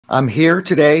I'm here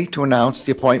today to announce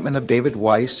the appointment of David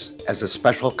Weiss as a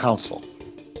special counsel,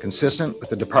 consistent with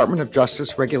the Department of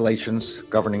Justice regulations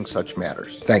governing such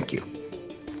matters. Thank you.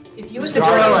 If U.S.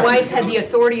 Attorney Weiss had the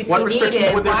authorities he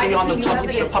needed, why does he need to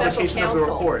be a special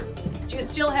counsel? Do you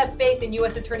still have faith in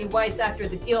U.S. Attorney Weiss after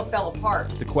the deal fell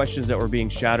apart? The questions that were being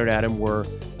shouted at him were,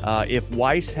 if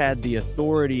Weiss had the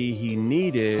authority he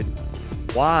needed,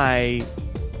 why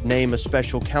name a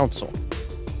special counsel?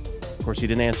 Of course, he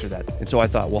didn't answer that. And so I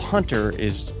thought, well, Hunter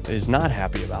is not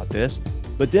happy about this.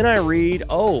 But then I read,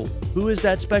 oh, who is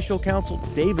that special counsel?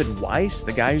 David Weiss,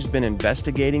 the guy who's been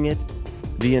investigating it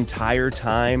the entire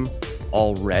time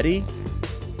already.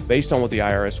 Based on what the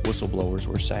IRS whistleblowers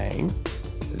were saying,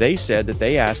 they said that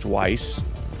they asked Weiss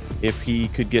if he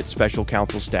could get special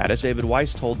counsel status. David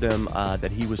Weiss told them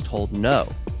that he was told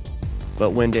no.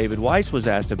 But when David Weiss was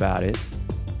asked about it,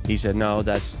 he said, no,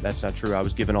 that's not true. I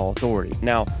was given all authority.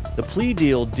 Now, the plea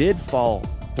deal did fall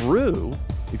through.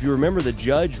 If you remember, the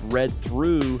judge read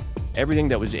through everything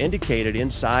that was indicated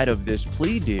inside of this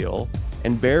plea deal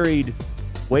and buried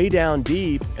way down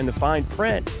deep in the fine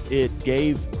print, it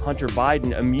gave Hunter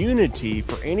Biden immunity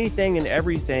for anything and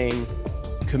everything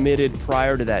committed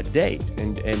prior to that date.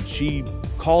 And she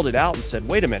called it out and said,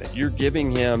 wait a minute, you're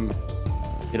giving him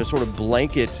sort of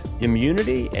blanket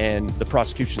immunity? And the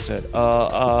prosecution said,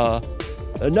 no,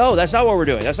 that's not what we're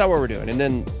doing. That's not what we're doing. And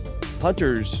then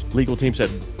Hunter's legal team said,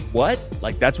 what?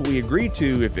 Like, that's what we agreed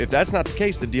to. If that's not the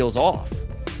case, the deal's off.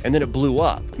 And then it blew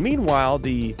up. Meanwhile,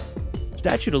 the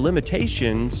statute of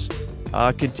limitations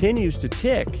continues to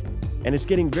tick, and it's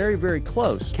getting very, very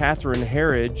close. Catherine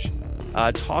Herridge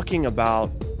talking about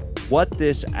what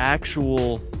this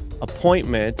actual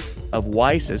appointment of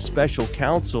Weiss as special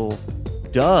counsel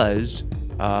does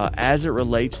as it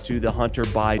relates to the Hunter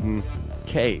Biden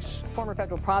case. Former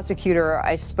federal prosecutor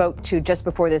I spoke to just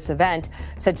before this event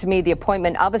said to me the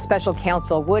appointment of a special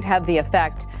counsel would have the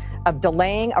effect of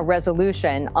delaying a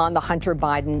resolution on the Hunter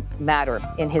Biden matter,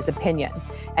 in his opinion.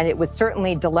 And it would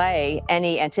certainly delay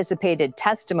any anticipated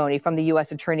testimony from the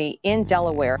U.S. Attorney in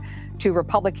Delaware to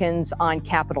Republicans on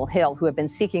Capitol Hill who have been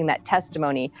seeking that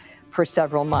testimony for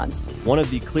several months. One of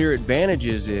the clear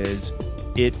advantages is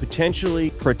it potentially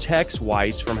protects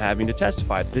Weiss from having to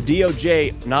testify. The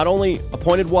DOJ not only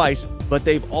appointed Weiss, but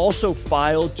they've also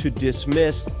filed to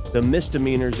dismiss the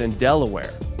misdemeanors in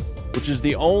Delaware, which is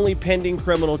the only pending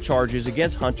criminal charges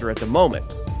against Hunter at the moment.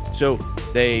 So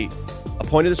they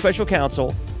appointed a special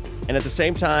counsel and at the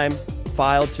same time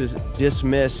filed to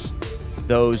dismiss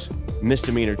those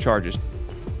misdemeanor charges.